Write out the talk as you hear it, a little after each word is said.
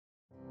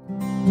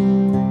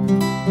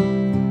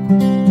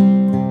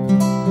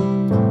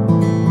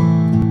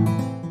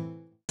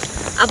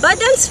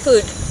abundant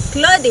food,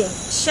 clothing,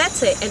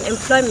 shelter, and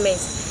employment,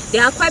 the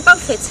Akwa Ibom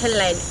fertile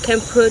land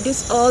can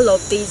produce all of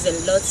these and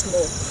lots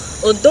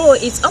more. Although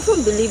it's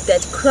often believed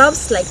that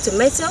crops like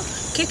tomato,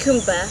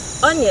 cucumber,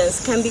 onions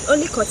can be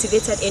only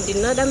cultivated in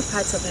the northern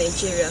part of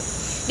Nigeria.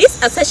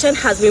 This assertion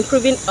has been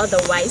proven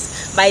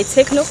otherwise by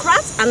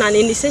technocrats and an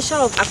initiation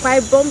of Akwa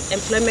Ibom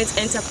Employment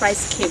Enterprise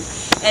Scheme,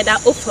 Elder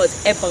Ufot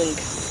Ebong.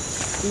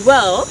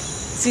 Well,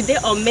 today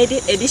on Maiden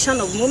edition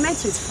of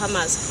Moments with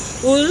Farmers,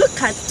 we'll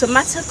look at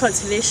tomato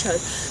cultivation.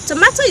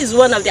 Tomato is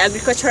one of the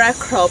agricultural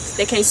crops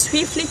that can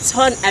swiftly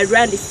turn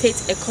around the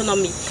state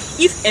economy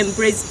if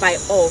embraced by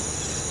all.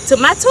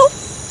 Tomato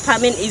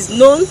farming is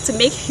known to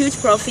make huge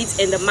profits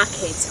in the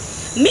market.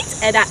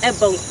 Meet Elder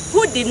Ebong,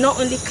 who did not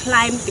only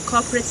climb the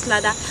corporate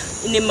ladder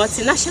in a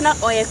multinational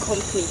oil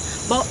company,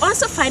 but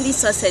also finding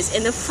success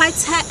in the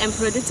fertile and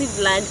productive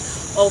land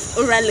of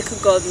Uruan Local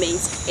Government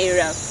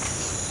area.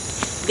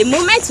 The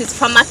Moment with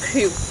Farmer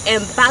crew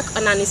embark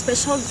on an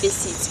inspection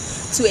visit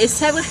to a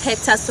 7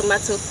 hectares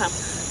tomato farm.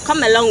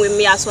 Come along with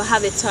me as we'll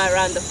have a tour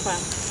around the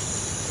farm.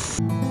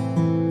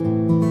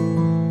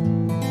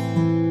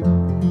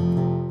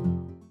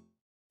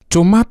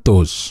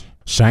 Tomatoes,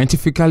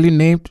 scientifically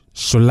named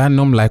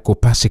Solanum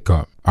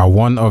lycopersicum, are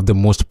one of the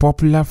most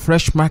popular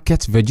fresh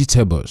market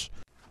vegetables.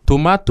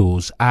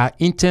 Tomatoes are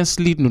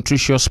intensely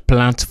nutritious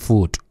plant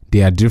food.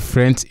 They are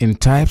different in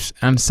types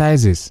and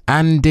sizes,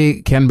 and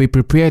they can be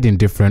prepared in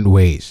different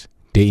ways.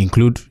 They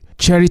include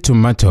cherry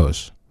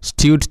tomatoes,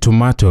 stewed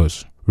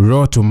tomatoes,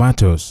 raw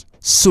tomatoes,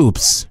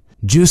 soups,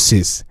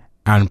 juices,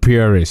 and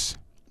purees.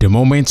 The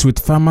Moments with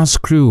Farmers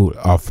crew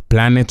of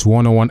Planet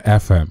 101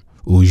 FM,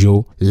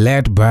 Ujo,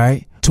 led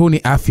by Tony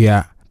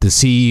Afia, the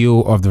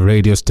CEO of the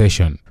radio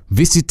station,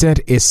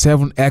 visited a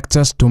 7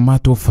 hectares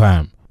tomato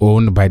farm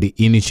owned by the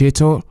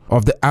initiator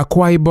of the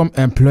Akwa Ibom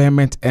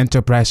Employment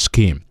Enterprise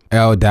Scheme,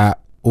 Elder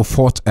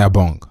Ufot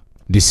Ebong.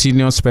 The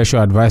senior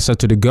special advisor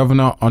to the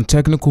governor on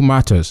technical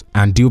matters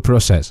and due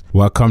process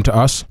welcomed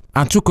us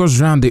and took us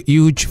around the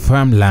huge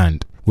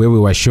farmland, where we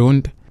were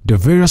shown the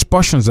various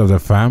portions of the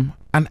farm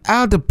and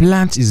how the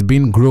plant is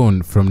being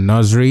grown from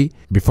nursery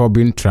before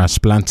being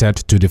transplanted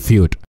to the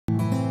field.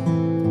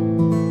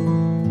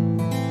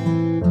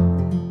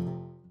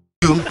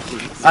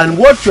 And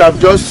what you have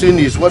just seen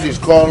is what is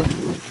called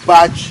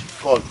batch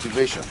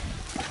cultivation.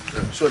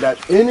 So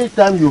that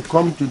anytime you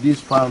come to this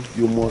farm,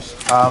 you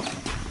must have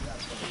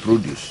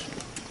produce.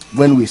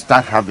 When we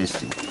start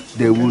harvesting,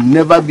 there will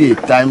never be a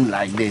time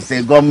like they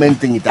say government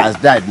thing it has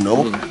died.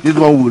 No, this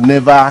one will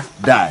never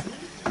die.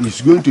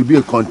 It's going to be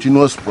a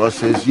continuous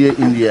process year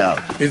in, year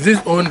out. Is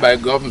this owned by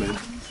government?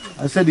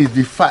 I said it's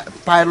the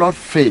pilot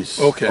phase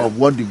of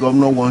what the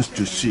governor wants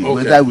to see,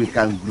 whether we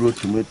can grow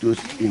tomatoes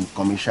in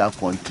commercial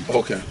quantity.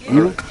 Okay.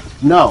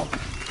 Now,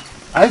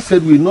 I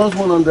said we lost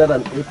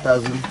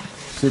 108,000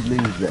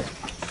 seedlings there.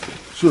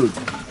 So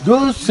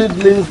those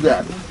seedlings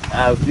that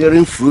are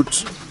bearing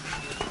fruits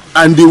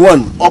and the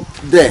one up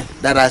there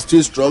that are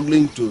still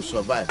struggling to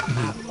survive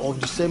are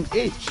of the same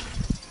age.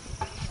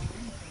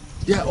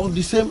 They are of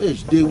the same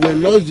age. They were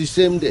lost the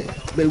same day.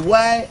 But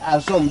why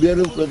are some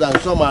bearing fruit and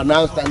some are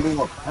now standing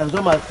up and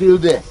some are still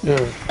there?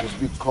 It's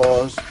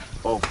because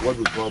of what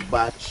we call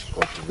batch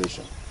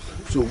cultivation.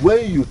 So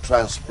when you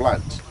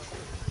transplant,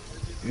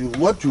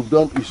 what you've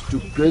done is to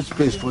create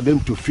space for them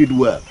to feed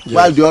well,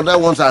 while the other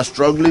ones are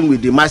struggling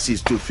with the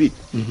masses to feed.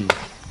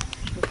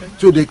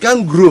 So they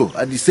can't grow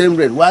at the same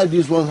rate, while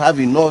these ones have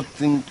enough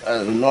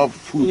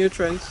food,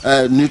 nutrients,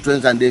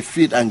 and they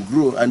feed and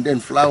grow and then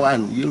flower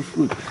and yield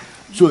fruit.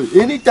 So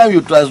anytime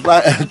you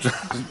transplant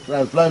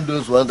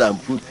those ones and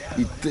put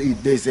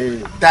there's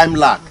a time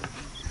lag.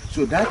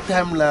 So that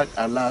time lag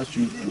allows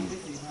you to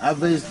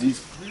harvest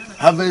this,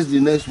 harvest the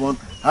next one,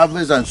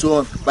 harvest and so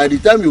on. By the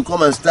time you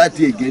come and start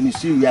here again, you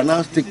see we are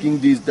now taking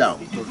this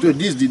down. So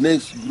this is the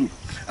next group.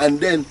 And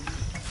then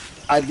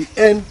at the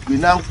end, we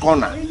now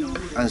corner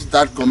and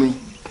start coming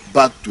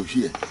back to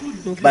here.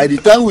 By the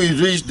time we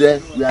reach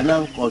there, we are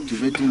now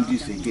cultivating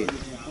this again.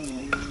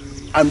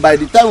 And by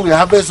the time we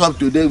harvest up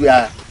today,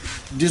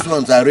 these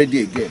ones are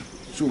ready again.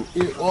 So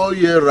all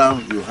year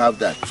round you have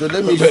that. So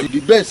let me see, the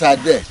beds are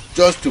there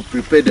just to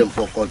prepare them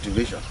for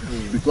cultivation.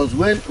 Because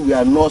when we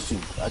are nursing,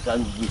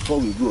 before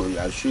we go,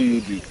 I'll show you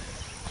the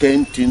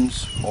 10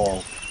 tins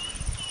of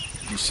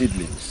the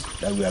seedlings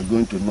that we are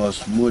going to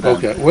nurse more than.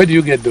 Okay, where do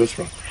you get those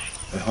from?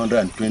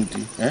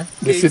 120.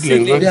 The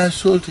seedlings? They are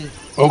sold here.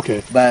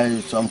 Okay.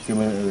 By some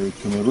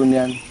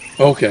Cameroonian.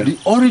 Okay. The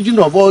origin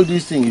of all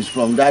these things is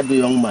from that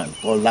young man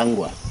called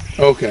Langwa.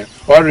 Okay.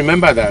 Oh, I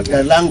remember that.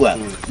 Langwa.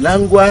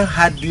 Langwa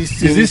had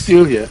this. Is he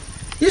still here?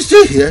 He's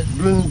still here,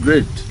 doing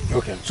great.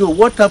 Okay. So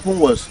what happened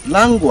was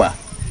Langwa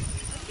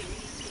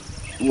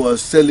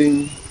was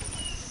selling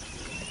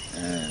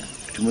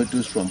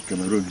tomatoes from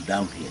Cameroon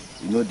down here.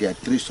 You know, there are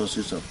 3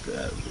 sources of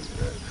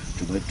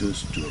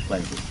tomatoes to Akwa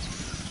Ibom.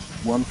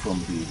 One from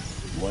the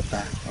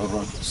water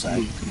around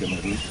side,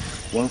 Cameroon,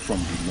 one from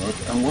the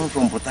north, and one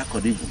from Port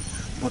Harcourt.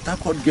 Port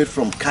Harcourt get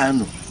from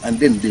Kano, and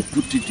then they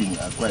put it in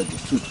Akwa Ibom.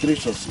 So 3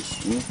 sources.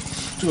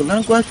 So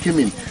Langwa came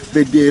in,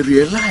 but they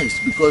realized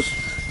because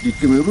The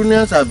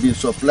Cameroonians have been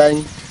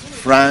supplying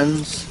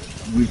France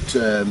with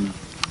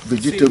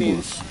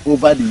vegetables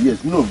over the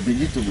years. No,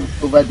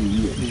 vegetables over the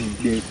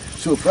years.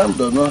 So France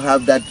does not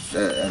have that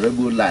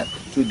arable land.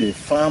 So they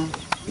farm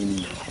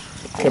in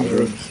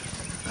Cameroon.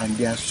 And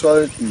their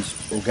soil is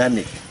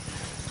organic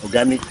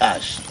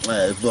ash,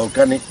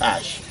 volcanic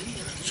ash.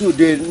 So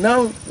they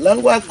now,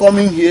 Langwa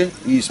coming here,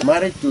 is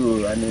married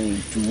to a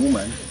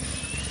woman,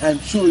 and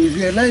so he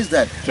realized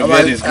that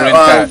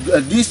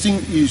this thing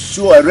is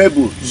so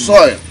arable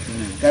soil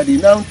that he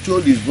now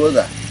told his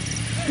brother,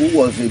 who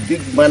was a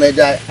big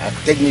manager and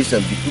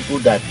technician, the people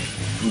that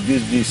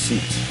produce these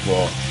seeds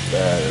for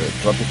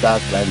tropical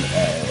climate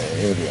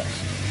areas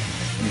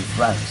in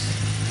France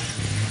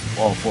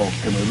or for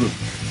Cameroon,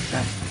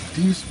 that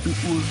these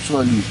people's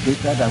soil is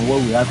better than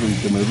what we have in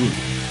Cameroon.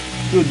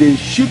 So they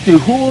shipped a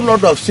whole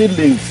lot of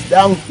seedlings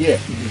down here.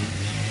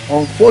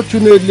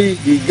 Unfortunately,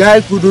 the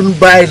guy couldn't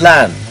buy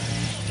land.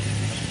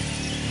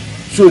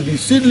 So the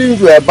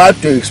seedlings were about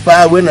to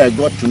expire. When I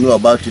got to know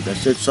about it, I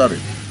said, sorry,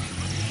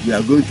 we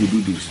are going to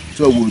do this.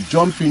 So we'll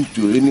jump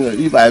into anywhere.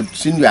 If I had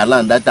seen your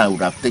land, that I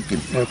would have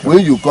taken. Okay. When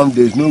you come,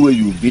 there's no way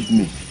you beat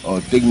me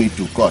or take me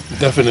to court.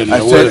 Definitely.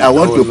 I said, I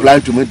want to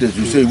plant tomatoes.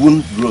 You say it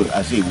won't grow.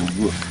 I say it will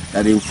grow.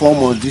 That in 4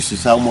 months, this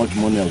is how much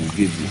money I will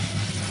give you,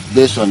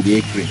 based on the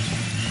acreage.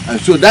 And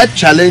so that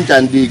challenge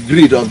and the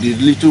greed of the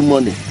little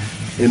money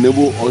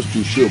enable us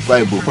to show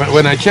Bible.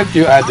 When I checked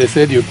you out, they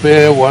said you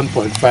pay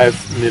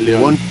 1.5 million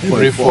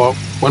every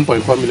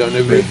 1.4 million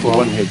every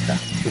 1 hectare.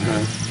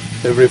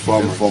 Every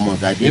 4 months. 4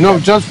 months. You know,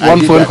 just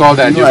one phone call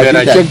that you get.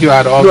 I checked you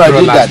out all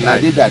through last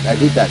night. I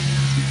did that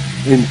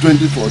in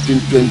 2014,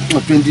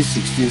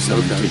 2016,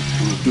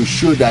 17 to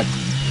show that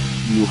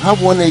you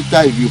have 1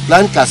 hectare. If you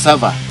plant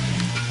cassava,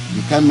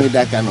 you can't make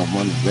that kind of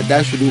money. But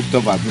that shouldn't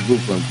stop our people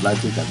from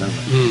planting cassava.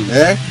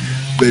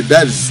 But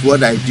that is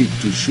what I did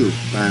to show.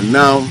 And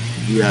now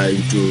we are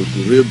into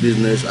the real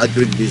business,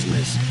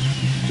 agri-business.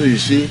 So you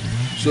see,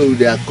 so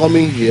they are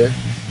coming here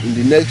in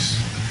the next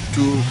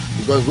 2,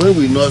 because when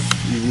we not,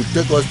 it will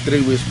take us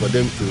 3 weeks for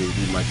them to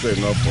be mature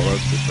enough for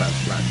us to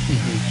transplant.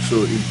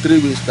 So in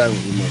 3 weeks time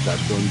we must have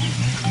done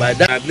this. By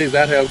that, at least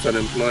that helps on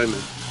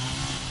employment.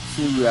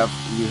 See, we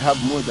have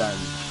more than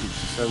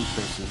 57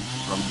 persons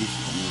from this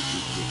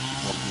community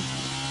working.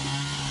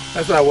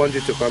 That's why I want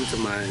you to come to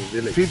my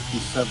village.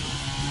 57.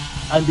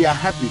 And they are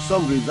happy.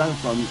 Some resign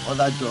from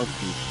other jobs.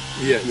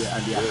 Yes. Yeah,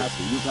 and they are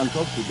happy. You can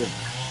talk to them.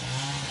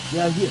 They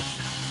are here.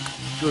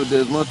 So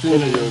there's nothing.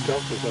 You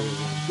talk to some of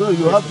them. So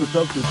you have to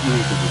talk to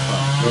people to the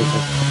farm.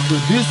 So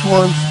these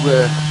ones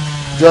were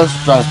just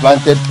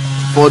transplanted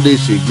 4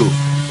 days ago.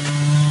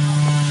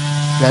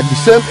 They are the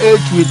same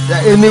age with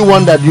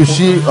anyone that you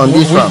see on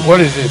this farm. What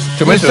is this?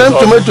 Tomatoes? The same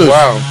tomatoes.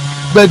 Wow.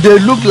 But they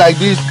look like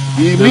this.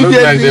 They look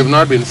like they've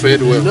not been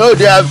fed well. No,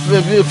 they are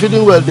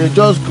feeding well. They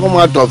just come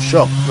out of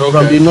shock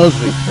from the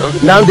nursery.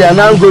 Now they are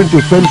now going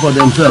to fend for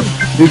themselves.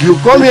 If you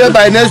come here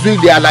by next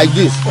week, they are like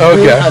this.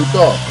 Okay. And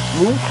tall.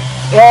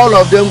 All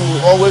of them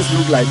will always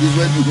look like this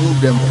when you move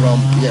them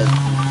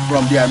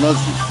from their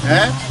nursery.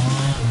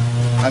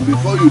 And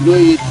before you know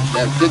it,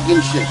 they are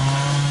taking shape.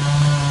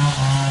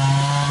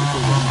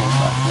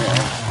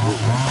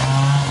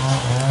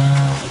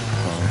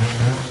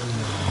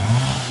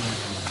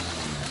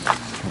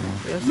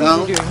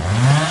 Now,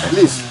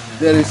 please,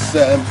 there is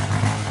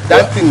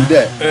that thing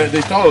there.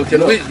 The towel.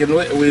 Can we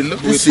look?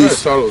 This we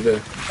is a towel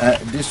there.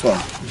 This one.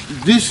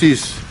 This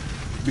is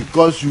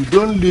because you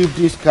don't leave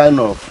this kind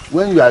of,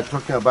 when you are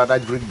talking about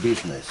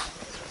agri-business,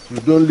 you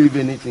don't leave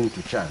anything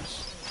to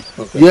chance.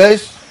 Okay.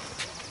 Yes,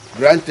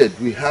 granted,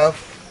 we have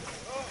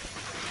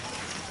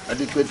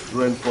adequate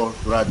rainfall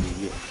throughout the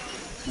year.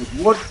 But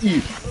what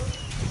if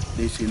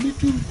there's a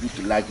little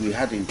bit like we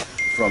had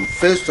from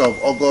 1st of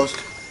August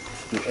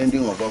to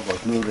ending of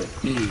August, no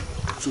rain.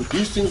 So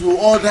these things will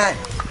all die.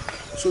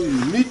 So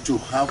you need to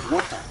have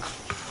water.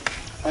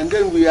 And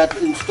then we had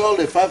installed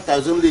a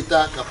 5,000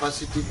 liter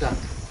capacity tank.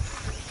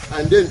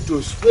 And then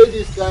to spray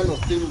this kind of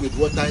thing with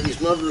water is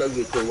not like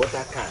with a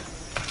water can.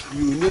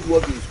 You need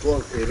what is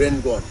called a rain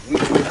gun,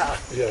 which we have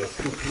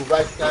to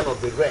provide kind of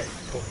the rain,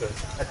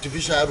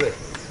 artificial rain.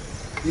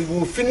 We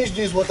will finish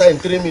this water in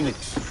 3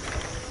 minutes.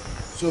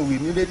 So we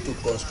needed to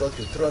construct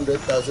a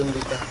 300,000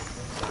 liter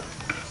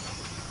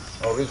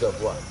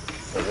reservoir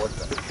for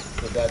water.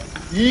 So that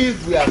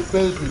if we are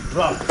faced with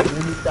drought, we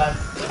use our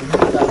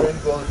rain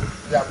guns,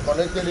 we have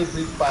connected a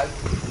big pipe,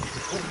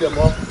 hook them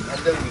up, and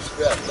then we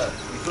spray our plant.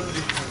 We don't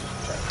leave things to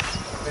chance.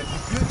 But the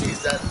beauty is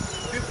that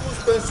people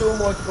spend so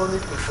much money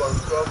to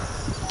construct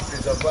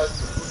reservoirs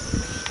to put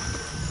fish.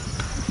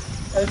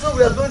 And so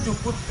we are going to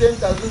put 10,000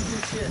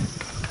 fish here.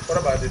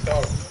 What about the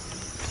towel?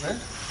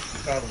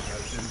 Towel,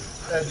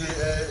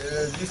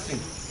 this thing,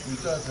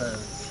 because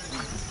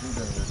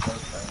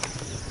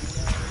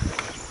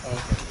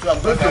so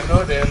I'm going to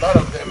know there are a lot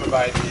of them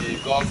by the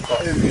golf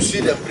course. If you see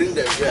them, bring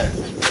them here.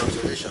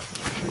 Conservation.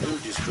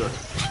 Don't destroy.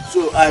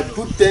 So I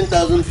put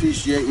 10,000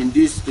 fish here in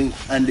this thing,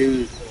 and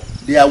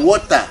their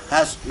water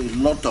has a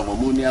lot of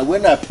ammonia.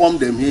 When I pump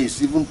them here,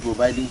 it's even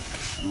providing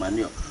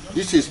manure.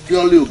 This is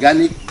purely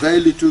organic, very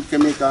little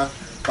chemical,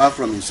 apart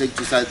from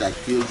insecticide that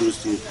kill those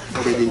things.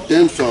 But in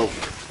terms of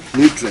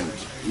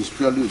nutrients, it's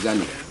purely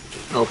organic.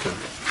 Okay.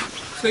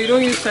 So you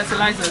don't use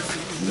fertilizers?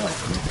 No.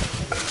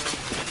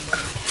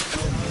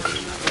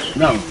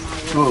 Now,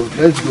 so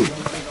let's go.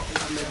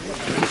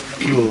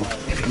 So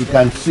you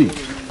can see,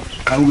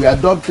 and we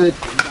adopted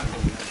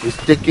a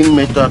staking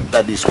method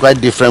that is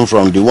quite different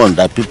from the one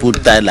that people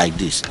tie like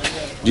this.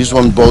 This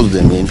one boils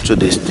them in, so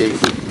they stay.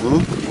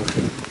 You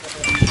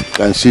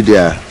can see they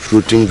are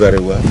fruiting very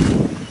well.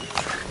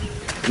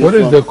 What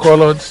is the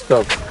colored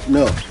stuff?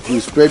 No, we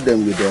spread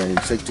them with the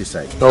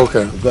insecticide.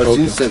 Okay. Because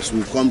insects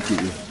will come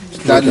to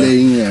start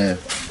laying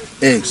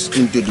eggs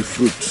into the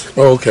fruit.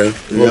 Okay.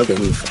 You have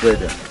to spread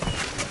them.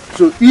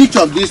 So each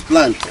of these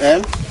plants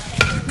will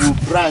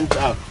branch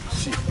out.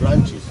 See,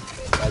 branches.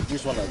 Like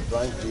this one has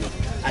branched here.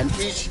 And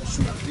each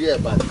should bear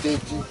about 30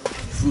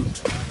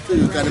 fruit. So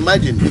you can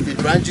imagine if it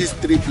branches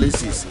 3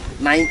 places,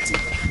 90.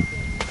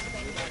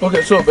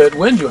 Okay, so but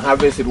when you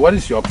harvest it, what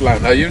is your plan?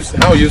 How you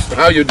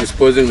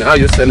disposing? How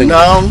you selling?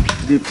 Now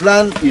the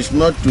plan is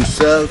not to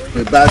sell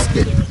a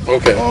basket or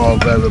a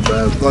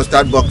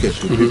custard bucket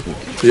to people.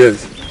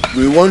 Yes.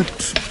 We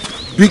want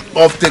big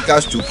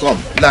off-takers to come.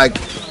 Like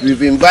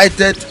we've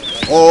invited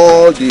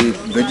all the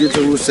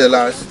vegetable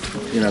sellers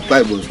in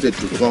Akwa Ibom State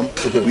to come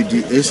with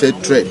the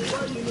asset trade.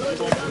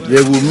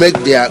 They will make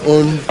their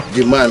own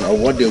demand of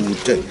what they will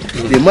take.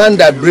 The man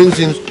that brings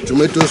in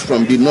tomatoes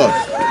from the north,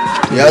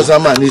 the Hausa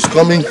man, is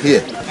coming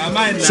here.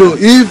 So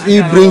if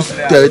he brings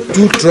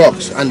 2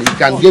 trucks and he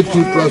can get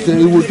 2 trucks,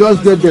 he will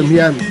just get them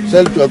here and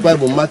sell to Akwa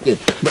Ibom market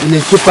in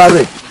a cheaper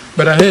rate.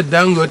 But I heard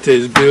Dangote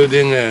is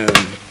building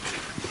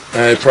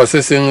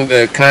processing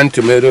canned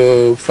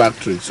tomato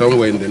factory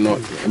somewhere in the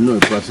north. No,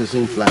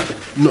 processing plant.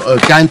 No,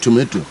 canned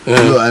tomato.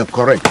 No, I'm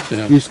correct.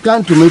 Yeah. It's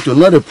canned tomato,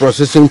 not a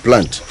processing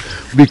plant,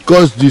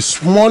 because the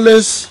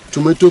smallest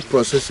tomato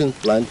processing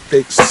plant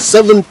takes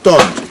 7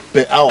 tons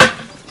per hour.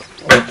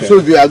 Okay. So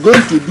if you are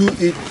going to do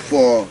it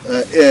for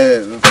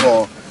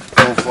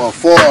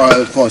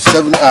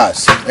 7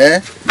 hours,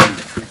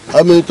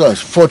 how many tons?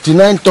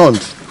 49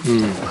 tons.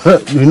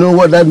 You know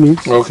what that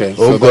means? Okay.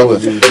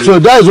 So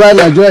that's why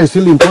Nigeria is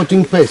still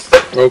importing pests.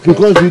 Okay.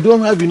 Because we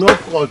don't have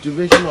enough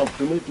cultivation of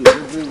tomatoes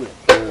everywhere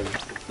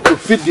to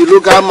fit the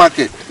local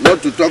market,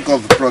 not to talk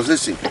of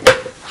processing.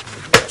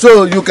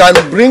 So you can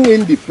bring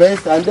in the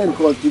pest and then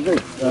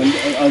cultivate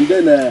and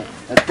then a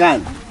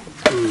can.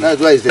 That's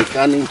why it's a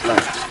canning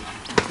plant.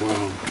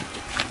 Wow.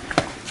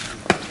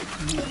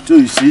 So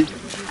you see,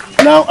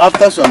 now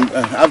after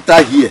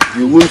here,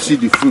 you won't see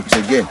the fruits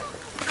again.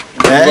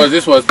 Because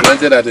this was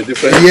planted at a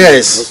different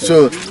Yes. Okay.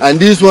 So, and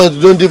these ones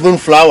don't even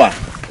flower.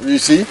 You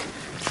see.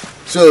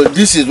 So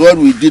this is what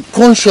we did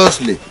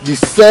consciously. The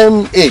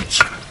same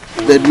age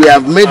that we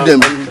have made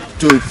them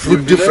to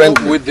fruit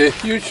differently. With the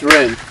huge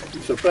rain,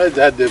 I'm surprised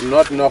that they've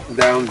not knocked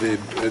down the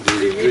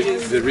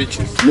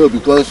ridges. No,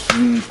 because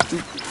we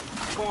took.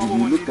 If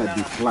you look at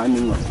the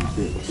planning of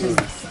the day,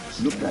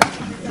 look at it.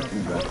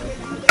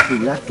 So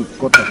we have to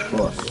cut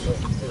across.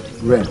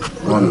 Rain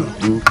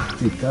running.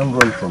 You can't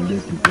run from there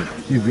to there.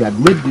 If we had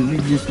made the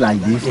ridges like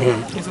this,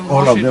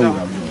 all of them would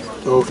have been.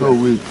 Okay. So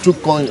we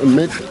took on and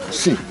made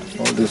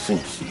all these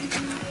things.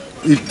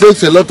 It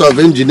takes a lot of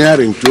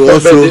engineering to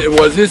also. But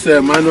was this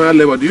manual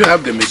labor? Do you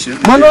have the machine?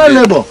 Manual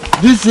labor.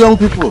 These young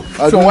people.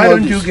 So why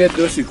don't you get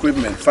those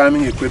equipment,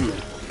 farming equipment?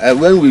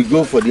 When we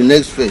go for the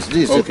next phase,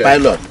 this is a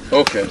pilot.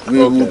 Okay. We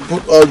will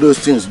put all those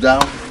things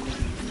down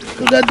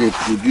so that they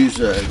produce,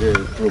 they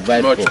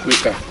provide much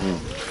quicker.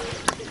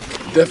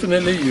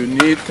 Definitely you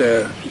need,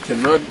 you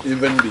cannot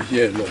even be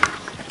here alone.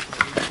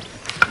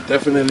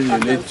 Definitely you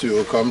need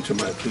to come to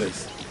my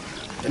place.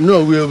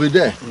 No, we'll be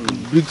there.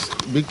 Big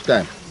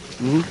time.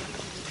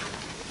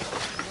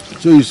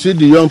 So you see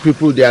the young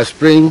people, they are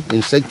spraying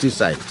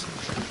insecticides.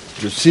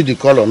 You see the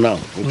color now,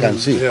 you can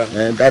see. Yeah.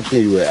 And that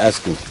thing you were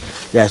asking.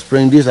 They are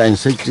spraying this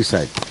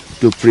insecticide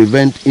to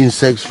prevent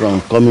insects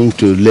from coming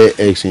to lay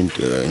eggs in the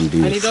fruit. And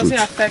it doesn't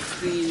affect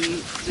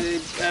the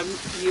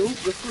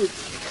fruit?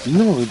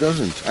 No, it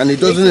doesn't. And it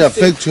doesn't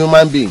affect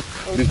human being.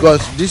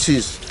 Because this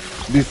is,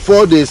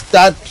 before they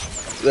start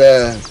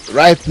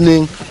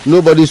ripening,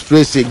 nobody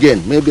sprays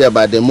again. Maybe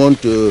about the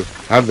month to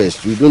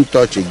harvest, we don't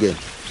touch again.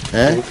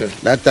 Okay.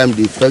 That time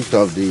the effect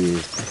of the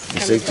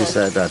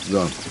insecticide has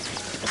gone.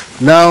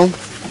 Now,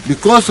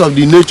 because of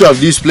the nature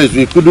of this place,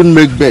 we couldn't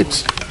make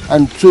beds.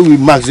 And so we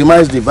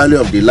maximize the value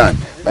of the land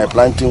by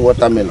planting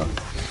watermelon.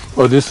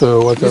 Oh, this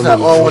watermelon. These are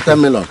all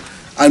watermelon.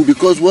 And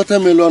because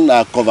watermelon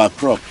are cover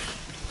crops,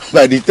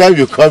 by the time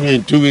you come here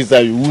in 2 weeks,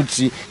 you would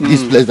see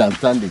this place I'm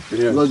standing.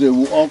 Yeah. Because they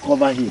will all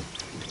cover here.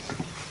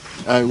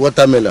 And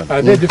watermelon.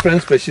 Are there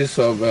different species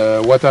of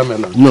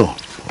watermelon? No,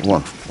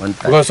 one time.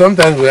 Because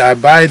sometimes when I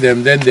buy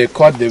them, then they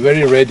cut the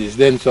very reddish.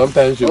 Then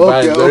sometimes you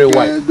buy very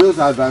white. Those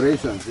are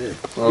variations. Yeah.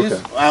 Okay.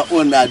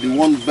 These are the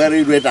one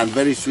very red and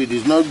very sweet.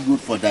 It's not good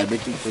for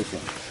diabetic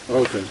patients.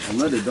 Okay. I'm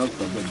not a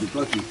doctor, but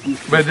because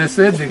it's. But they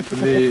say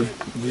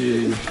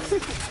the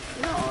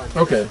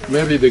okay,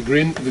 maybe the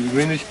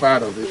greenish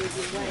part of it.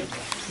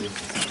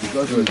 see.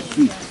 because it's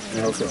sweet.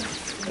 Okay.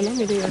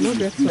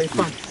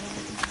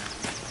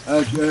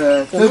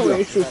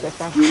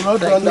 You've not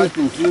done that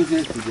thing since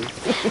yesterday.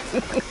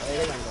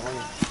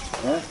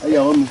 Hey,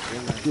 Yaomi,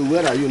 so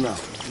where are you now?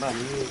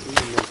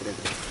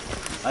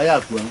 I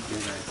have one.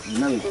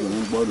 Now it's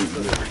one bottle.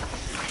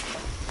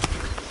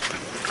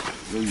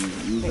 So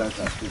you guys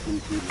are taking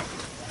food.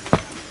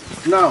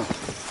 Now,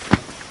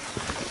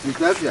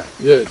 Mr. Afia.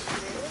 Yes.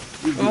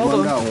 This is the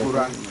one that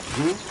Uruan.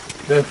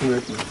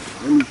 Definitely.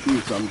 Let me show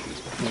you something.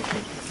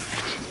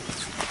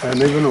 And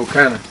even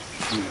Okana.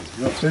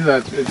 See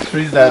that it's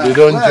trees that they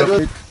don't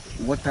jump.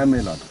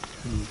 Watermelon.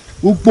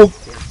 Ukpok,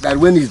 that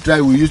when it's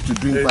dry we used to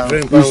drink power.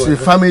 Drink It's power, a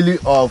family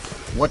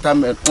of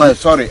watermelon.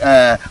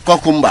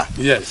 Cucumber.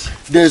 Yes.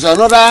 There's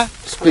another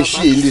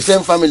species in the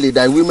same family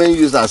that women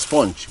use as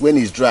sponge when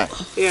it's dry.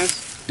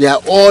 Yes. They are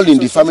all in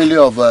the family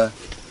of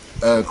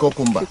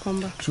cucumber.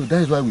 So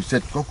that is why we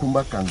said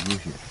cucumber can grow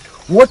here.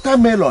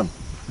 Watermelon,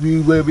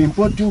 we were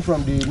importing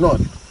from the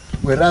north,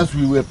 whereas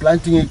we were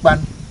planting Ikpan,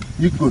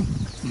 Yikun,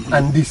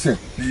 and this.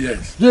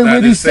 Yes. They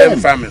were the the same same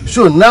family.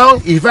 So now,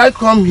 if I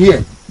come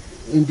here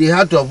in the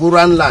heart of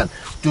Uruan land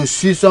to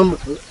see some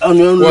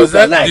onion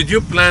Did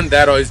you plant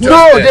that or it's just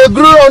no, there? they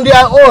grew on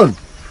their own.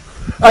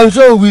 And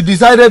so we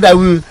decided that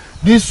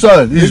this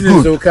soil is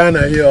good. This is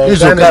Okana here.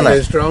 This Okana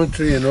is a strong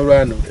tree in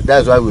Uruan.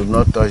 That's why we've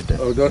not touched them.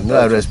 Oh, don't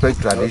I respect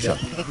tradition.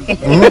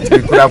 We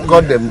could have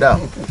cut them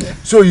down.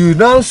 So you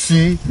now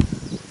see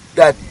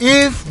that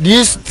if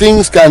these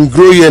things can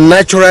grow here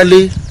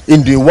naturally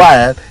in the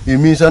wild, it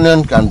means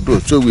onion can grow.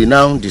 So we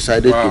now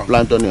decided to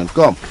plant onion.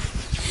 Come.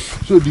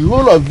 So the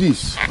whole of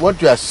this, what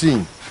you are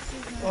seeing,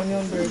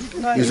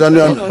 is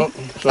onion.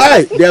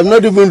 They have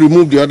not even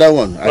removed the other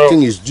one. I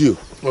think it's due.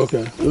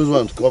 Okay. Those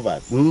ones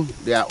covered.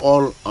 They are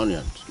all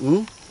onions.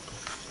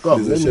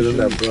 Come, let me show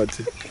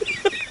you.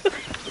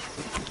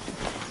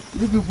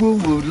 You people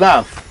will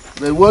laugh,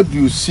 but what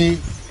you see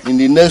in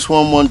the next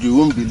 1 month you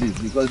won't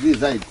believe, because this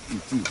is how it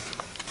is.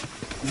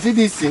 You see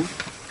this thing?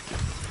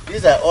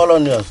 These are all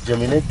onions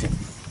germinating.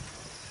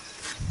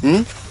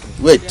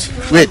 Wait.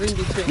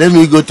 Let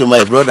me go to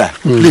my brother.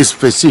 Please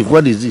perceive.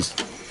 What is this?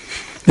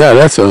 Yeah,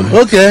 that's all.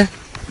 Okay.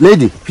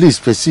 Lady, please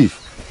perceive.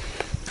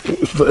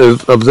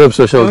 Observe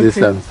social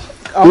distance.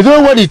 You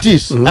know what it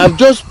is? I've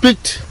just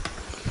picked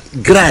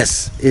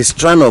grass, a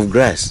strand of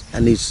grass,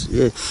 and it's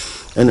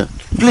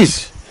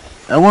please,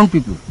 I want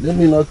people. Let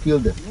me not kill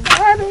them.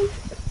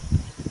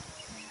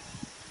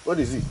 What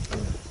is it?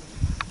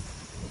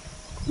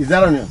 Is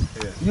that onion?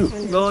 Yes. You.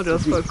 No,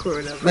 just for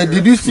coronavirus. But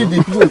did you see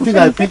the people think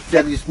I picked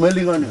that is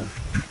smelling onion?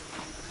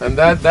 And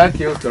that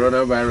kills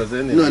coronavirus,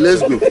 isn't it? No,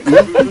 let's go.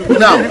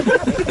 Now,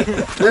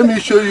 let me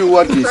show you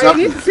what is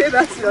happening. You need to say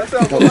that to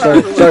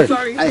yourself.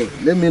 Sorry. Hey,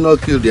 let me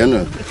not kill the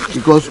onion.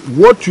 Because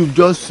what you've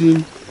just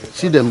seen,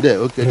 see them there.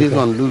 Okay, this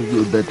one looks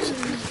good,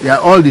 but they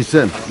are all the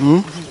same.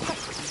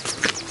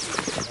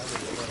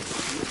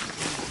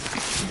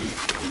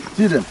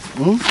 See them?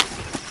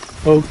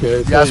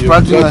 Okay, They are so you've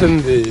sprouting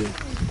gotten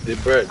the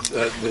birds,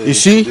 you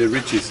see, the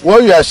riches.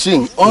 what you are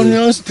seeing,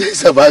 onions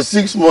takes about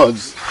 6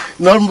 months.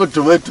 Normal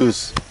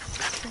tomatoes,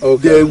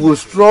 they will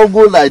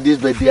struggle like this,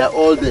 but they are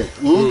all there.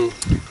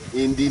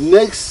 In the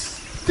next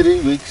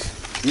 3 weeks,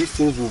 these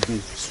things will be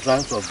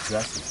strands of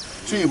grasses.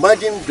 So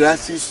imagine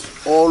grasses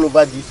all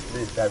over this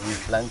place that we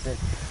planted,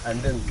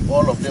 and then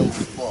all of them will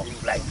form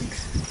like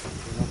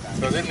this.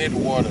 Does it need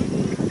water?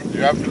 Do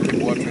you have to keep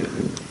watering?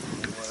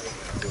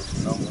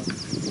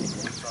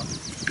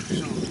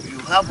 So you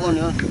have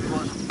onions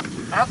because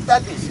after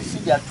this, you see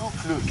they are too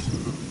close.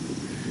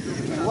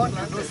 If you want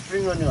to do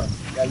spring onions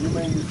that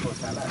women use for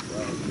salad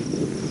or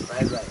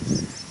fried rice,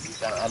 you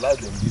can allow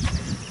them this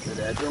way. But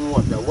I don't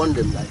want, I want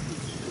them like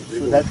this.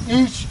 So that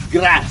each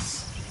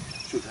grass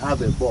should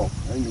have a bulb,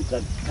 and you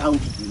can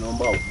count the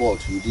number of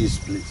bulbs in this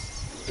place.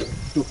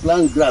 To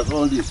plant grass,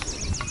 all this.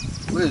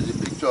 Where is the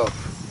picture of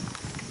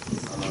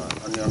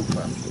onion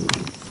farm?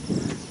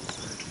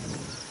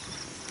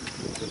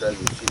 So that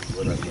you see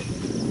what I mean.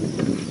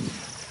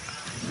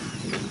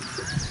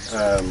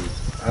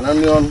 An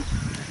onion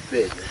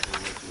bed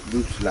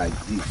looks like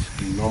this,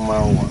 the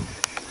normal one.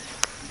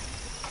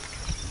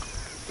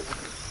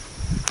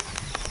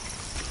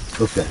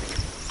 Okay,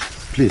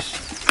 please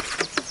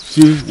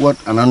see what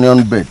an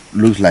onion bed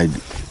looks like.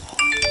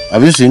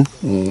 Have you seen?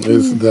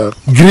 It's dark.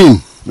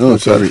 Green. No, Okay,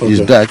 sorry, okay.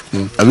 it's dark.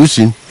 Have you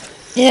seen?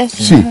 Yes.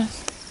 See,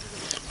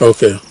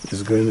 Okay,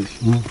 it's greenish.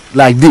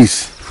 like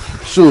this.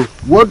 So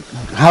what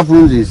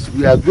happens is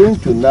we are going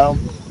to now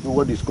do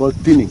what is called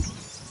thinning.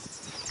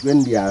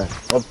 When they are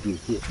up to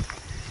here,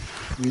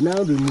 we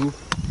now remove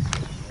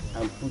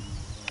and put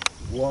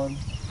 1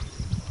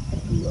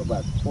 to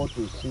about 4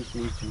 to 6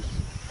 inches,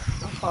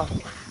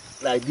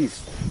 like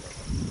this,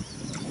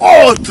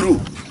 all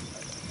through,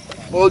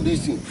 all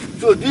these things.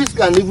 So this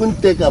can even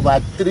take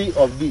about 3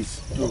 of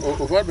these.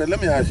 But let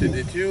me ask you,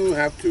 did you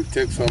have to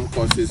take some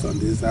courses on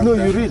this? No,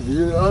 you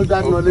read, all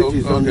that knowledge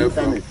is on the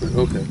internet.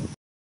 Okay.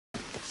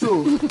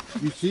 So,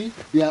 you see,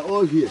 they are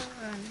all here.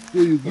 So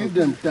you give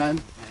them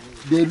time.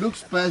 They look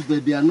sparse,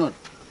 but they are not.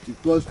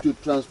 Because to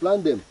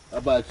transplant them,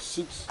 about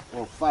 6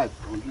 or 5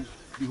 on this,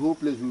 the whole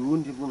place, we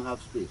won't even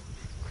have space.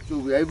 So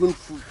we are even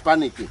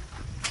panicking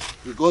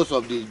because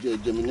of the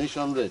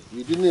germination rate.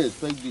 We didn't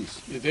expect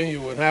this. You think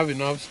you would have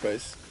enough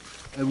space?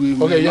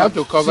 Okay, you have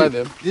to cover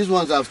them. These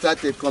ones have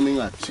started coming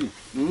out. See,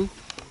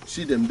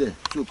 see them there.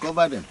 So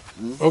cover them.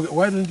 Okay,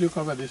 why don't you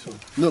cover this one?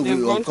 No, we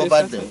will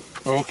cover them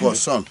for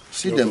sun.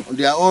 See them,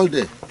 they are all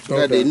there. So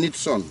that they need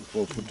sun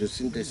for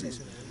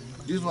photosynthesis.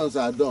 These ones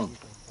are done.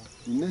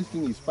 The next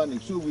thing is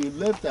panic. So we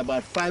left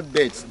about 5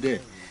 beds there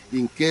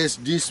in case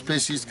these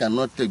species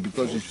cannot take,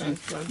 because you see,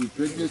 we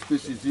created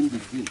spaces in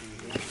between.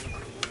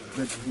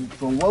 But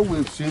from what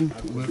we've seen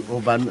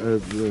over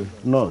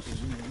north,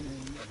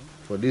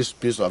 for this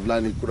piece of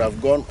land, it could have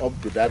gone up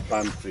to that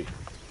palm tree.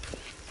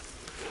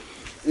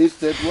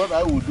 Instead, what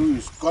I would do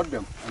is cut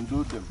them and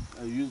do them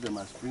and use them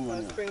as spring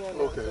onions.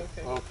 Okay.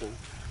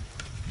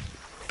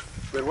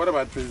 But what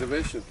about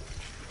preservation?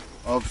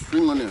 Of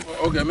spring onion.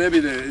 Okay, maybe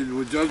it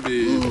would just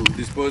be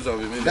disposed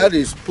of immediately. That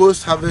is,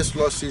 post-harvest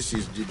losses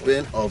is the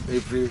bane of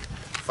every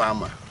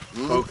farmer.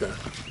 Okay.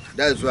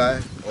 That's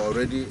why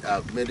already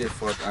I've made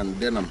effort, and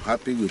then I'm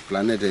happy with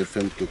Planet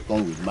FM to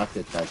come with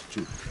marketers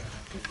too.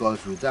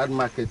 Because without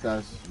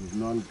marketers, we've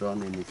not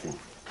done anything.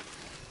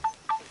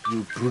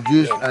 You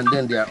produce and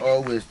then they are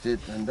all wasted,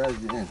 and that's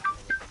the end.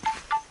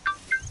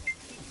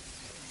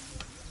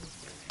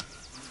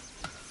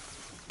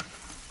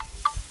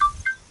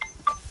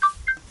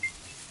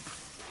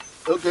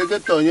 Okay,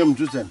 get on him,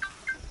 Jusen.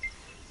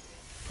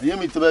 I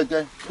am it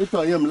okay. Get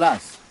on him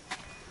last.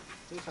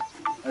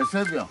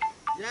 Xavier.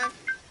 Yes.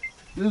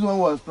 This one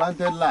was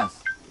planted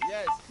last.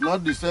 Yes.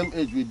 Not the same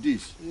age with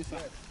this. Yes, sir.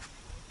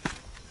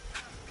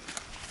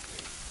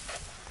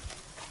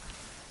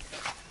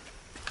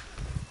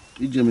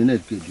 You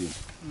germinate,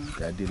 KJ.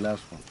 That's the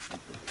last one.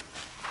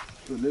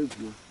 So let's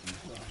go.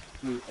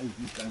 So as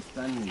you can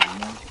stand in the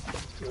mouth.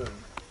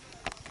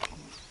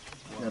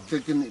 They are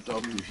taking it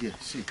up to here.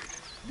 See,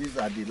 these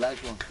are the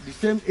last ones. The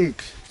same age.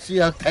 See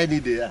how tiny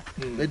they are.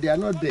 But they are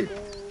not dead.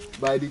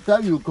 By the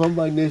time you come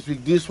back next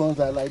week, these ones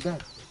are like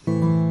that.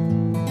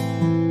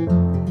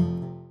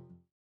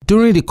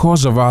 During the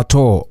course of our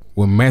tour,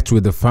 we met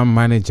with the farm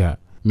manager,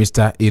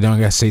 Mr.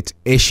 Idongasit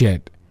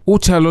Eshed, who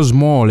tell us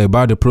more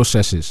about the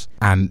processes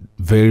and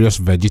various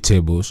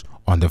vegetables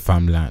on the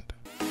farmland.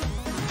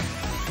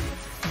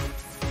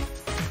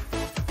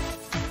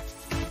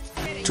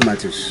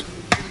 Tomatoes,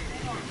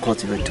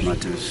 cultivate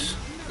tomatoes.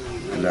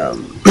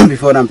 And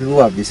before now,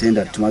 people have been saying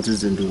that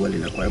tomatoes don't do well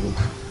in Akwa Ibom.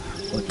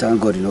 But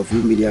thank God,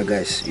 you media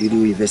guys, you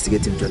do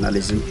investigative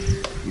journalism.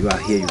 You are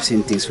here, you've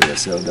seen things for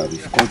yourself that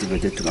we've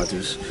cultivated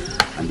tomatoes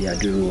and they are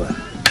doing well.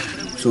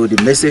 So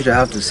the message I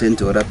have to send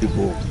to other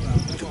people,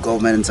 to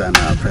governments and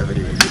private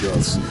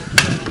individuals,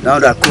 now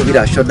that COVID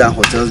has shut down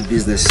hotels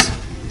business,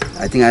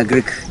 I think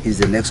agric is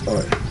the next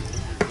oil,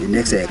 the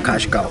next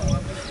cash cow.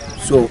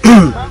 So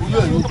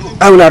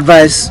I will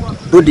advise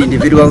both the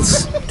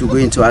individuals to go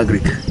into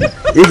agric.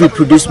 If we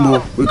produce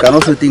more, we can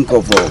also think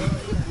of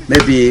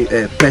maybe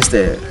pest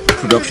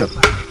production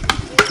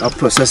or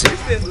processing.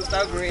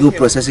 Do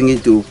processing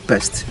into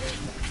pest.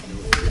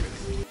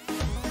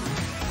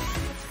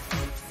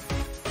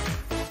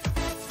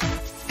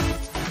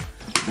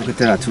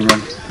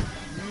 Uruan.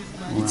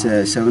 It's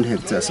a 7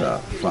 hectares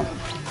farm.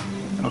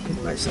 Okay.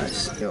 By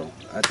size.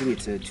 I think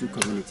it's 2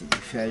 communities,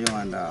 Fayo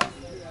and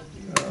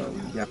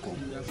Yako.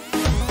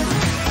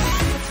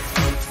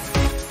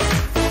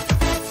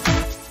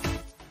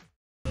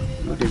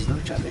 No, there's no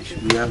challenge.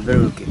 We are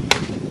very okay.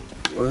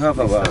 We have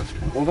about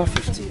over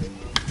 50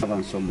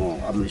 and some more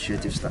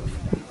administrative staff.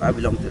 I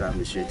belong to the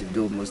administrative,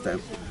 though most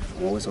time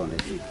I'm always on the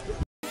field.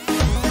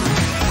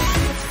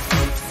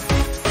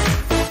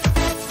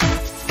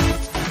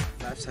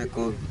 Life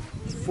cycle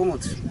 4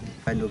 months.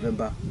 By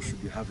November, we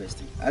should be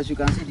harvesting. As you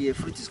can see, the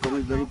fruit is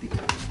coming very big.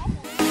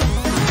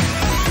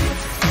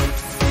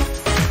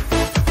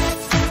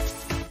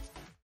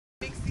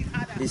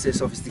 It's a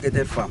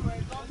sophisticated farm,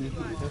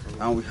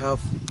 and we have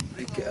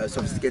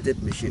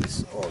sophisticated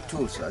machines or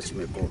tools, as you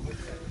may call.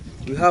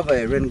 We have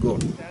a rain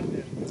gun.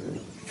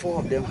 4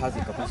 of them has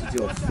a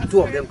capacity of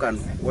 2 of them can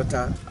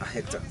water a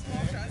hectare.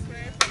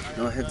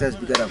 Now, a hectare is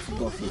bigger than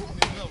football field.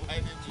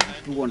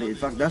 In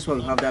fact, that's why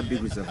we have that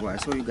big reservoir. I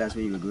saw you guys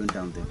when you were going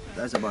down there.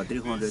 That's about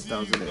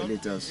 300,000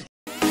 liters.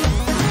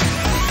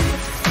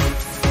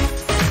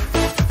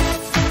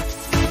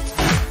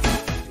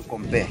 To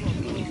compare,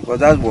 because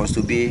that was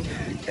to be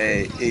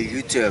a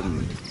youth,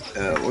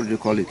 what do you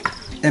call it,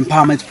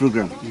 empowerment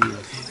program.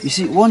 You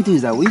see, one thing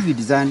is that if you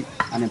design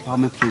an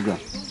empowerment program,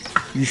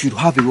 you should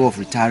have a way of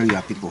retiring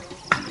your people.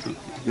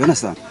 You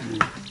understand?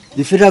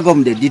 The federal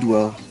government, they did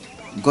well,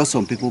 got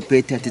some people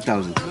paid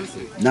 30,000.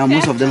 Now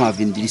most of them have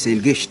been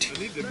disengaged.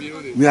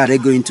 Where are they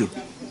going to?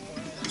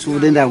 So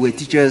then there were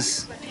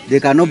teachers, they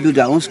cannot build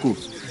their own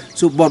schools.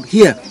 So, but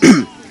here,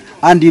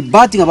 and the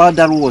bad thing about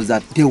that was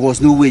that there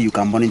was no way you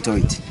can monitor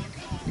it.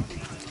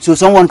 So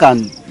someone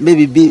can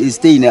maybe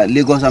stay in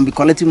Lagos and be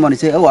collecting money,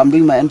 say, oh, I'm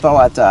doing my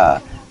empower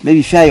at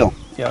maybe Fayo.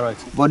 Yeah, right.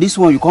 But this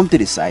one, you come to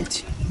the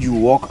site, you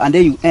walk, and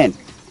then you earn.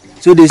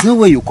 So there's no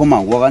way you come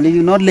and work and then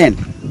you not learn.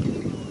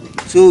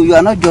 So you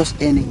are not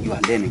just earning, you are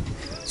learning.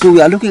 So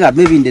we are looking at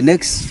maybe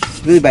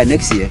by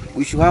next year,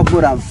 we should have more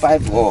than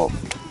 5 or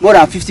more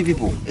than 50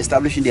 people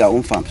establishing their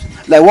own farms.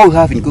 Like what we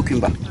have in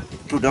cucumber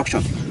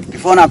production.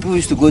 Before now, people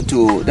used to go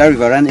to that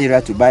riverine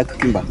area to buy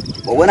cucumber.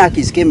 But when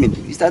Akis came in,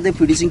 we started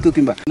producing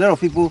cucumber. A lot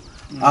of people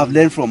have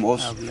learned from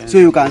us. So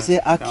you can say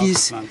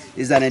Akis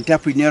is an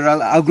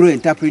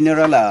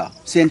agro-entrepreneurial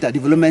center,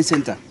 development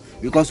center,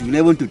 because we're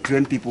able to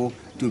train people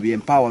to be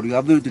empowered. We are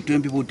able to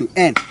train people to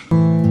earn.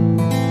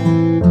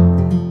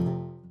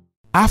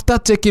 After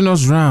taking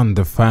us round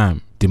the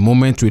farm, the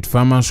Moment with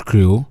Farmers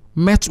crew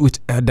met with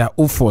Elder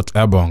Ufot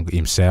Ebong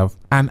himself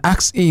and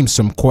asked him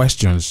some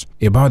questions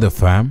about the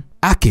farm,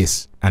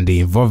 Akis, and the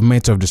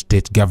involvement of the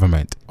state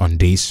government on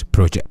this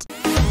project.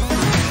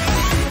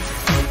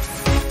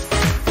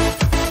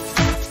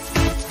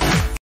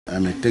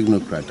 I'm a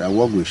technocrat. I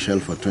worked with Shell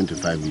for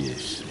 25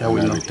 years. I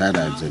retired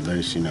as a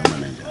very senior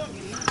manager.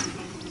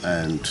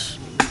 And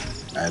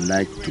I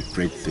like to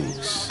create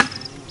things.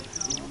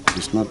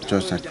 It's not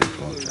just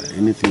agriculture.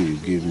 Anything you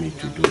give me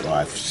to do, or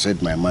I've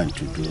set my mind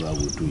to do, I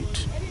will do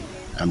it.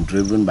 I'm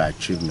driven by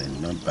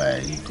achievement, not by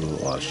ego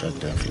or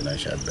short-term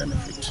financial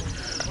benefits.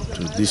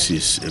 So this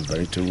is a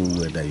veritable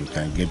way that you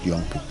can get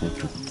young people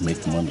to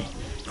make money,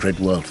 create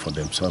wealth for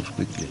themselves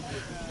quickly.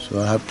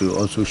 So I have to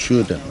also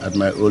show them at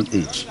my old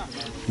age.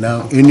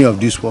 Now, any of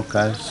these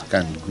workers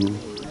can go,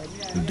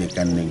 they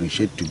can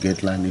negotiate to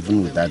get land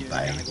even without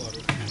buying.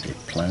 They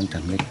plant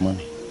and make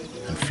money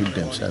and feed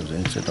themselves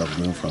instead of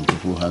going from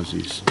people's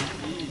houses,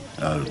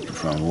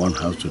 from one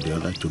house to the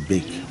other to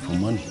beg for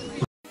money.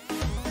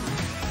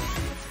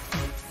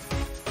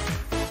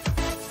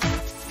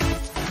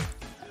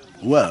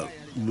 Well,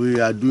 we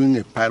are doing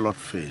a pilot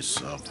phase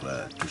of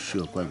to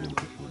show Akwa Ibom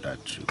people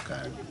that you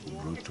can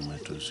grow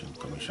tomatoes in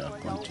commercial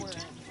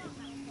quantity.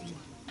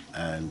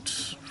 And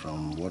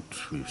from what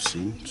we've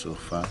seen so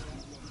far,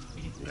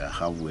 we are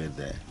halfway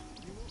there.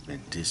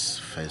 But this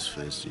first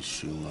phase is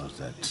showing us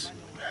that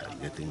we are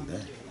getting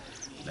there.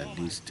 That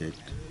this state,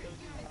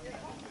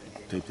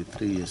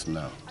 33 years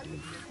now,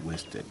 we've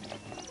wasted.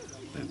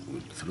 But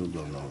through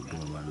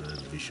government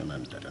vision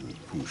and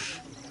push,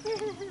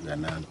 we are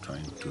now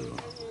trying to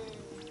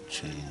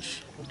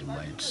change the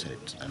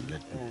mindset and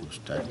let people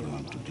start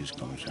going to this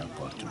commercial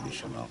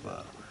cultivation of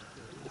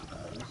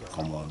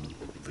common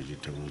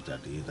vegetables that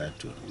either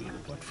to be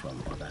bought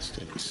from other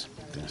states,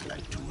 things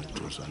like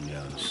tomatoes,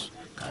 onions,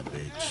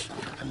 cabbage,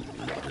 and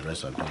the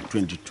rest of them.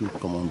 22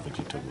 common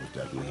vegetables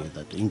that we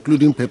either,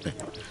 including pepper.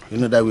 You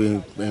know that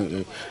we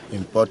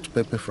import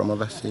pepper from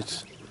other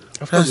states.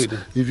 Of course,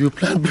 if you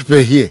plant pepper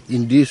here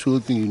in this whole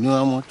thing, you know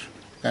how much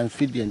can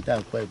feed the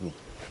entire Akwa Ibom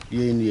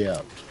year in, year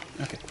out.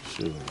 Okay.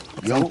 So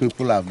young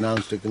people have now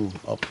taken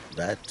up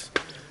that.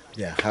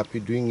 They are happy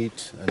doing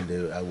it,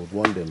 and I would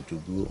want them to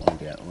go on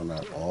their own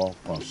or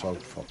consult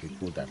for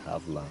people that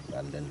have land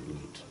and then do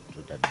it,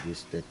 so that this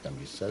state can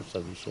be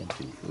self-sufficient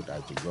in food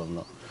as the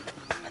governor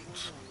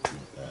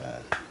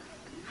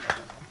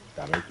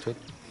directed,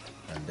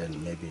 and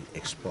then maybe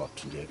export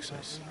the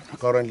excess.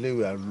 Currently,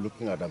 we are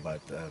looking at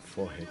about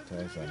 4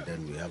 hectares, and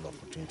then we have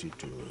opportunity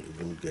to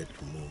even get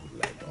more,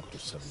 like up to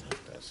 7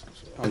 hectares.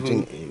 So I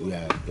think we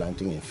are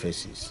planting in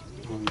phases.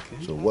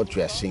 Okay. So what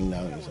we are seeing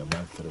now is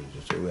about 3,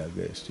 so we are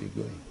still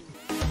going.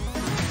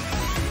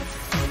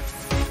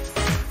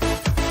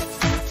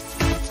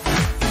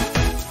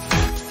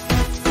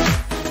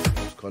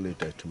 Let's call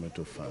it a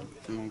tomato farm.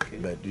 Okay.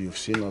 But you've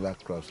seen other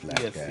crops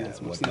like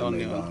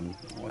watermelon,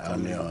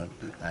 onion,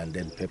 and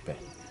then pepper.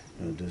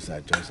 You know, those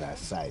are just our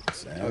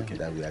sites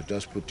that we are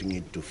just putting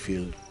it to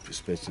fill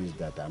spaces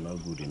that are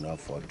not good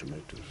enough for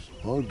tomatoes.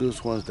 All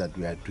those ones that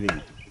we are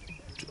doing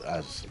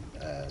as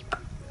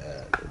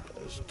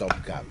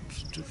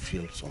stopgaps to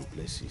fill some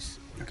places,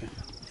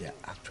 they are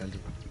actually,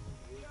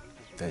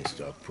 that is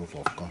the proof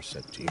of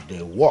concept. If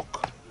they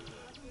work,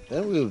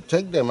 then we'll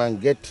take them and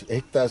get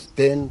hectares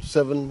 10,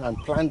 7 and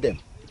plant them.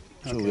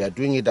 So we are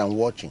doing it and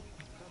watching.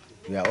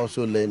 We are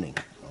also learning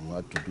on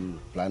what to do,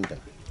 plant them.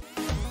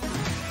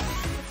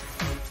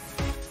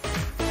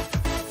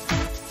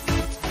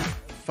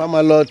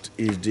 Farmer lot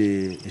is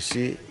the, you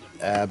see,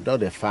 I'm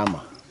not a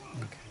farmer.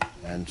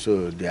 And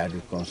so they are the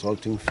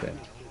consulting firm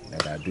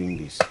that are doing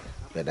this.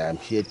 But I'm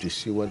here to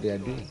see what they are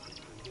doing.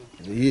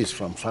 He is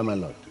from Farmer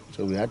Lot,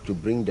 so we had to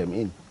bring them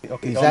in.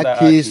 Okay, it's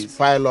Aki's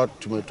pilot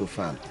tomato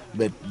farm,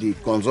 but the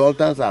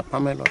consultants are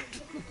Farmer Lot.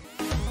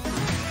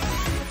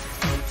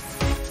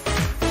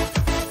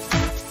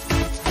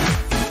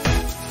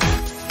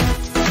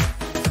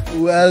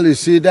 Well, you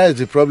see, that is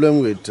the problem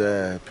with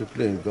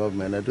people in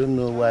government. I don't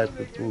know why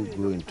people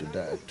go into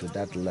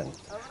that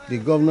length. The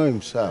governor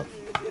himself,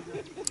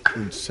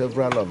 in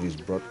several of his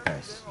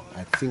broadcasts,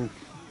 I think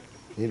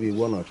maybe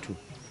 1 or 2,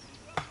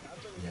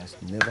 he has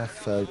never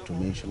failed to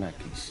mention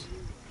Akis.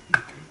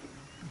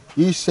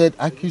 He said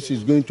Akis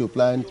is going to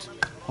plant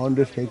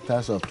 100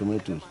 hectares of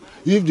tomatoes.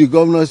 If the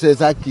governor says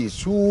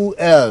Akis, who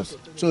else?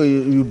 So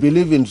you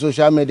believe in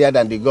social media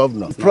than the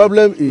governor. The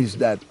problem is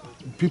that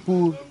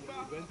people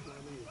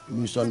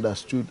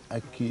misunderstood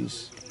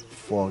Akis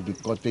for the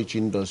cottage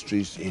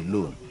industries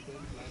alone.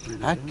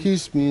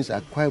 Akis means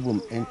Akwa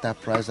Ibom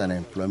Enterprise and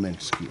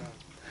Employment Scheme.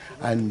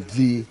 And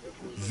the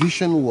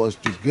vision was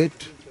to get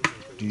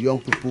the young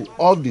people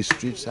off the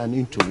streets and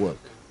into work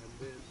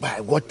by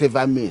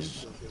whatever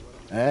means,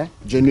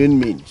 genuine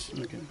means.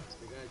 Okay.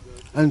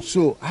 And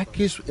so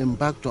Akis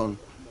embarked on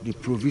the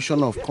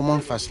provision of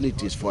common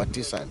facilities for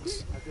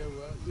artisans,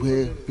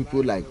 where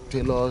people like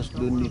tailors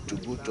don't need to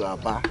go to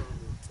Aba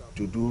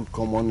to do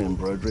common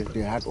embroidery.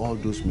 They had all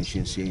those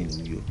machines here in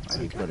Uyo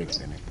and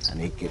Ikorek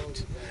and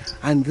Egypt.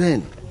 And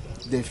then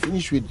they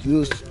finished with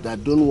those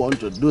that don't want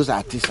to, those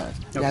artisans.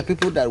 Okay. There are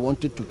people that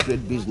wanted to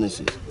create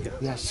businesses. Yeah.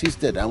 We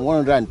assisted, and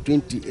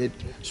 128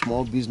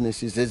 small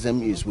businesses,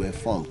 SMEs, were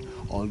formed,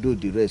 although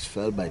the rest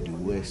fell by the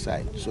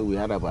wayside. So we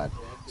had about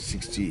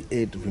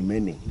 68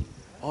 remaining.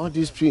 All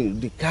these things,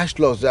 the cash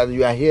flows that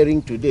you are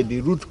hearing today,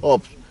 the root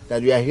hops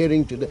that we are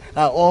hearing today,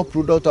 are all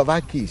product of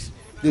Akis.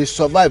 They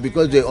survived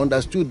because they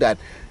understood that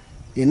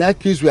in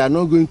Akis we are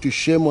not going to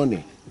share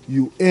money.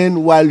 You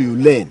earn while you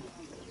learn.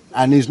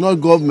 And it's not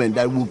government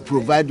that will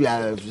provide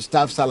your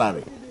staff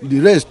salary. The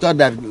rest thought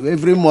that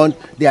every month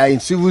they are in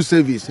civil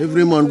service.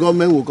 Every month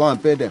government will come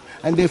and pay them.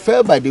 And they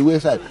fell by the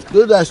wayside.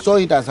 Those that saw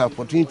it as an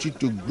opportunity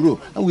to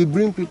grow. And we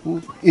bring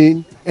people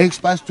in,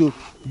 experts to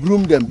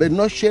groom them, but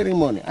not sharing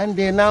money. And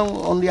they're now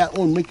on their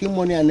own making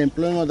money and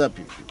employing other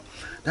people.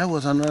 That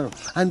was another.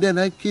 And then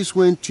Akis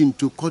went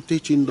into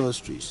cottage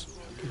industries,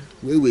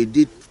 where we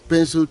did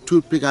pencil,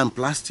 toothpick, and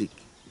plastic.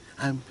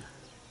 And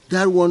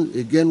that one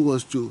again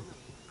was to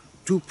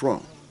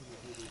two-pronged.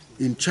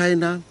 In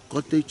China,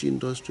 cottage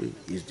industry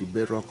is the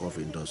bedrock of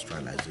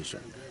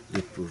industrialization.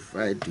 They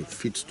provide the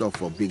feedstock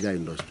for bigger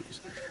industries,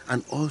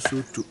 and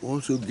also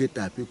to get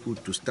our people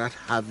to start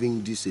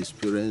having this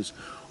experience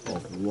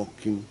of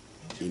working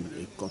in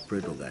a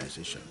corporate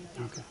organization.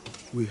 Okay.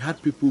 We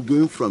had people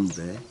going from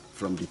there,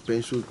 from the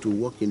pencil, to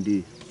work in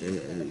the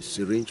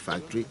syringe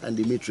factory and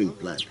the metering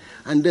plant.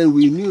 And then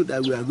we knew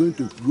that we are going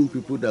to groom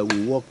people that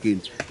will work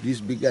in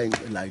these bigger,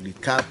 like the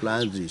car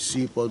plants, the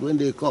seaport, when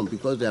they come,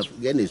 because they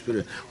have gained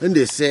experience. When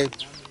they say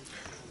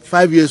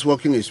 5 years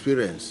working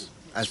experience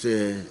as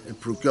a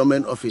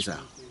procurement officer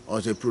or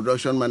as a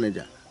production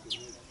manager,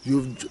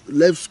 you've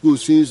left school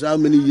since how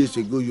many years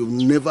ago? You've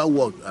never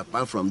worked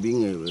apart from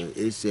being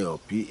a SA or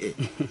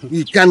PA.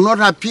 You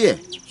cannot appear.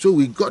 So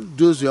we got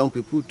those young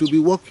people to be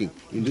working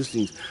in these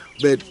things.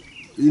 But,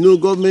 you know,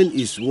 government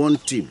is one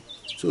team.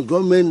 So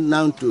government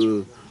now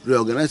to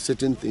reorganize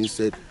certain things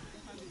said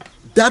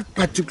that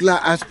particular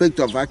aspect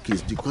of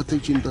Akis, the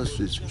cottage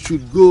industries,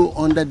 should go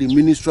under the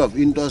Ministry of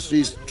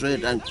Industries,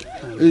 Trade, and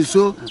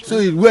so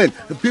it went.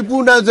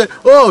 People now say,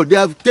 oh, they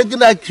have taken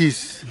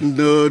Akis.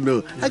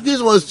 No.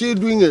 Akis was still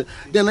doing it.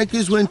 Then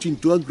Akis went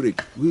into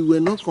agric. We were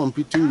not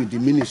competing with the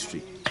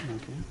ministry.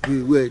 Okay.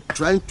 We were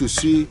trying to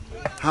see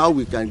how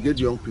we can get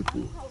young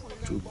people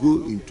to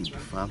go into the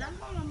farm,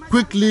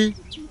 quickly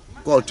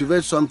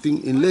cultivate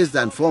something. In less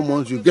than 4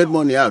 months, you get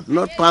money out.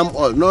 Not palm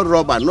oil, not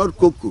rubber, not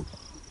cocoa,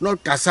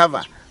 not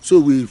cassava. So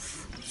we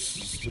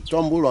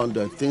stumble on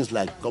the things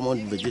like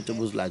common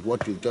vegetables, like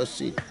what you've just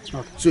seen.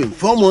 Okay. So in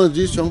 4 months,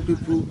 these young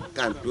people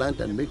can plant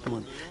and make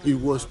money. It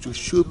was to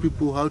show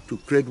people how to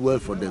create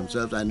wealth for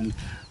themselves, and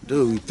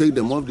we take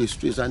them off the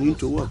streets and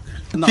into work.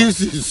 No. This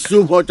is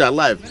so much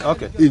alive,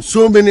 okay, in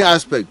so many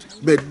aspects.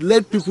 But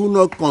let people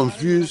not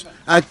confuse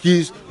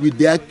Akis with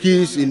the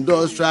Akis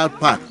Industrial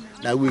Park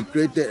that we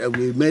created, and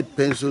we made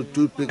pencil,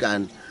 toothpick,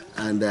 and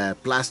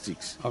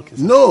plastics. Okay,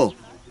 no.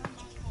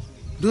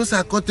 Those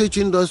are cottage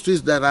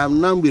industries that have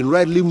now been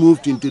rightly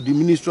moved into the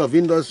Ministry of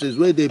Industries,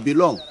 where they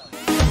belong.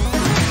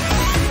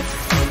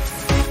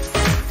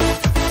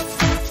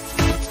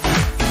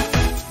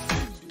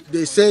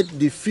 They said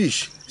the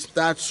fish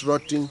starts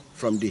rotting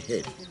from the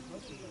head.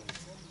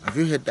 Have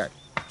you heard that?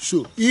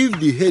 So if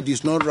the head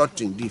is not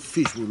rotting, the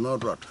fish will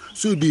not rot.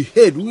 So the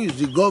head, who is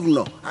the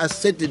governor, has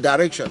set the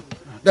direction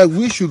that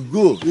we should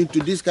go into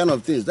this kind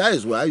of things. That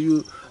is why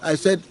I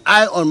said,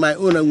 I on my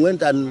own, I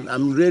went and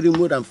I'm rearing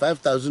more than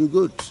 5,000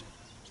 goats.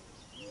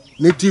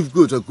 Native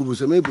goats, or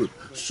Kubuseme goats.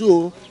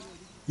 So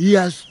he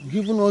has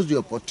given us the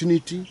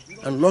opportunity,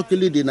 and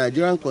luckily the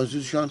Nigerian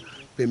Constitution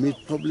permits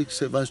public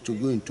servants to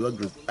go into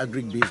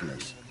agri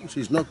business. So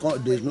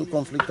there's no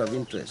conflict of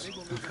interest.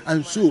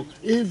 And so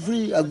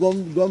every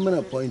government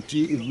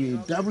appointee, if we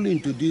dabble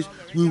into this,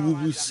 we will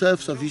be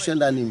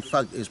self-sufficient and in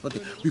fact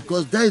exporting,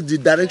 because that is the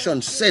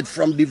direction set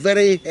from the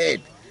very head.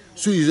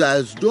 So it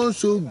has done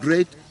so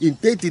great. In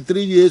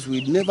 33 years,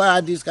 we never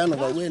had this kind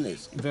of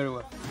awareness. Very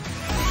well.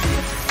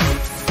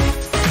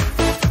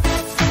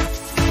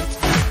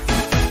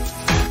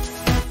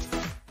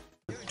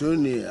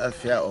 Tony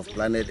Afia of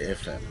Planet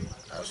FM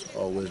has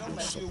always been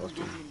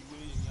supportive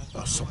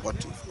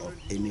of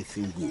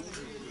anything good.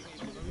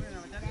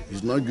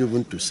 It's not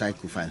given to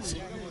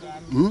sycophancy.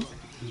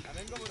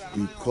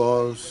 He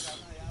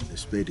calls a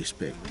spade.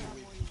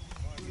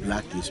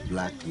 Black is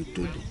black with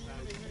Tony,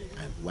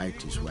 and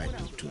white is white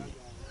with Tony.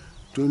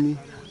 Tony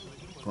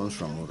comes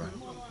from Uruan.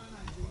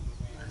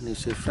 and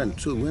he's a friend.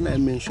 So when I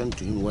mentioned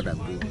to him what I'm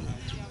doing,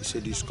 he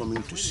said he's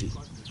coming to see.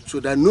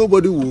 So that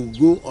nobody will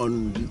go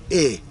on the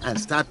air and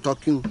start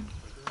talking.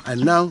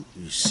 And now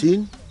he's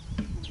seen,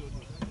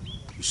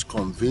 he's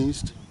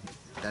convinced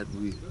that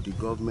the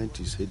government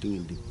is heading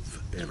in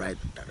the right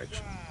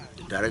direction.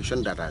 The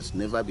direction that has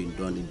never been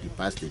done in the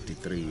past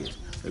 83 years.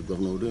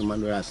 Governor Uruan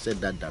Emmanuel has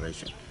said that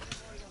direction.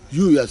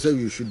 You yourself,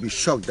 you should be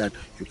shocked that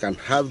you can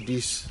have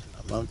this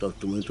amount of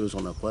tomatoes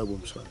on Akwa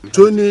Ibom soil.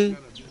 Tony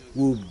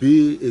will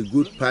be a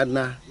good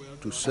partner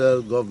to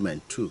sell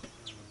government too,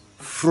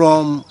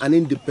 from an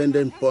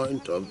independent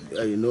point of,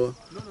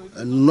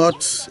 not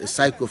a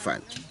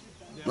sycophant,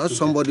 not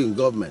somebody in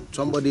government,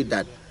 somebody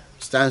that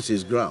stands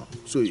his ground.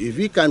 So if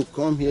he can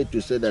come here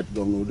to say that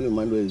Governor Uruan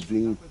Emmanuel is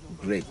doing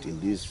great in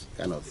this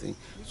kind of thing,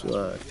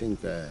 so I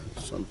think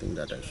it's something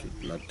that I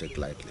should not take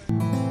lightly.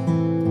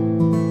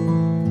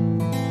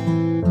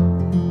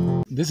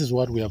 This is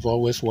what we have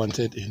always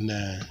wanted in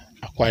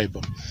Akwa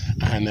Ibom,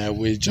 and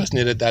we just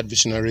needed that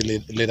visionary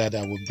leader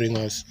that would bring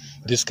us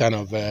this kind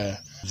of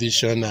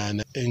vision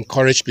and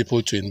encourage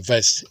people to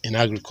invest in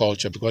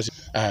agriculture, because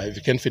if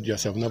you can't feed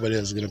yourself, nobody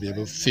else is going to be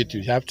able to feed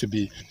you. You have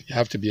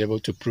to be able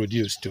to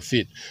produce to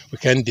feed. We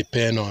can't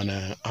depend on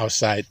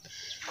outside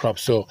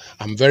crops. So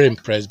I'm very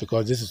impressed,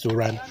 because this is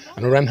Uruan,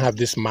 and Uruan have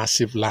this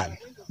massive land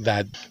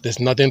that there's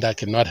nothing that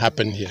cannot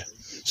happen here.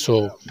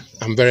 So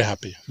I'm very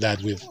happy that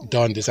we've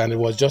done this, and it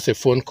was just a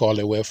phone call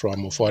away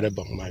from Ufot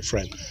Ebong, my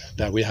friend,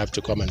 that we have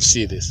to come and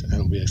see this,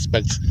 and we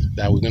expect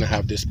that we're going to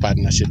have this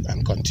partnership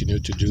and continue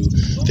to do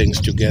things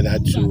together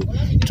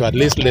to at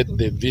least let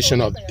the vision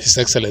of His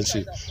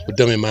Excellency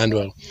Udom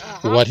Emmanuel,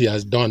 what he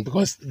has done,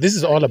 because this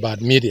is all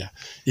about media.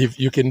 If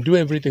you can do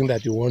everything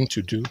that you want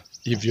to do,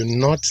 if you're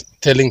not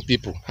telling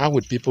people, how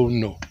would people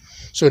know?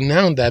 So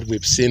now that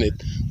we've seen it,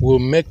 we'll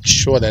make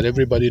sure that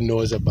everybody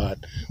knows about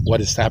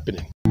what is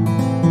happening.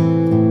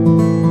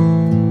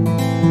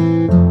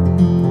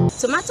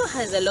 Tomato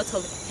has a lot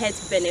of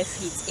health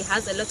benefits. It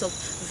has a lot of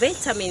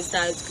vitamins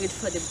that are good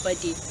for the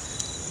body.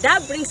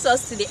 That brings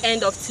us to the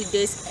end of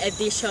today's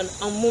edition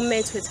on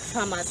Moments with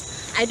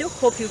Farmers. I do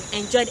hope you've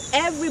enjoyed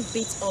every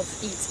bit of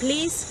it.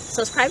 Please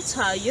subscribe to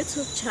our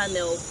YouTube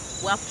channel,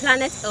 where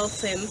Planet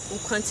FM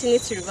will continue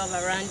to revolve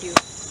around you.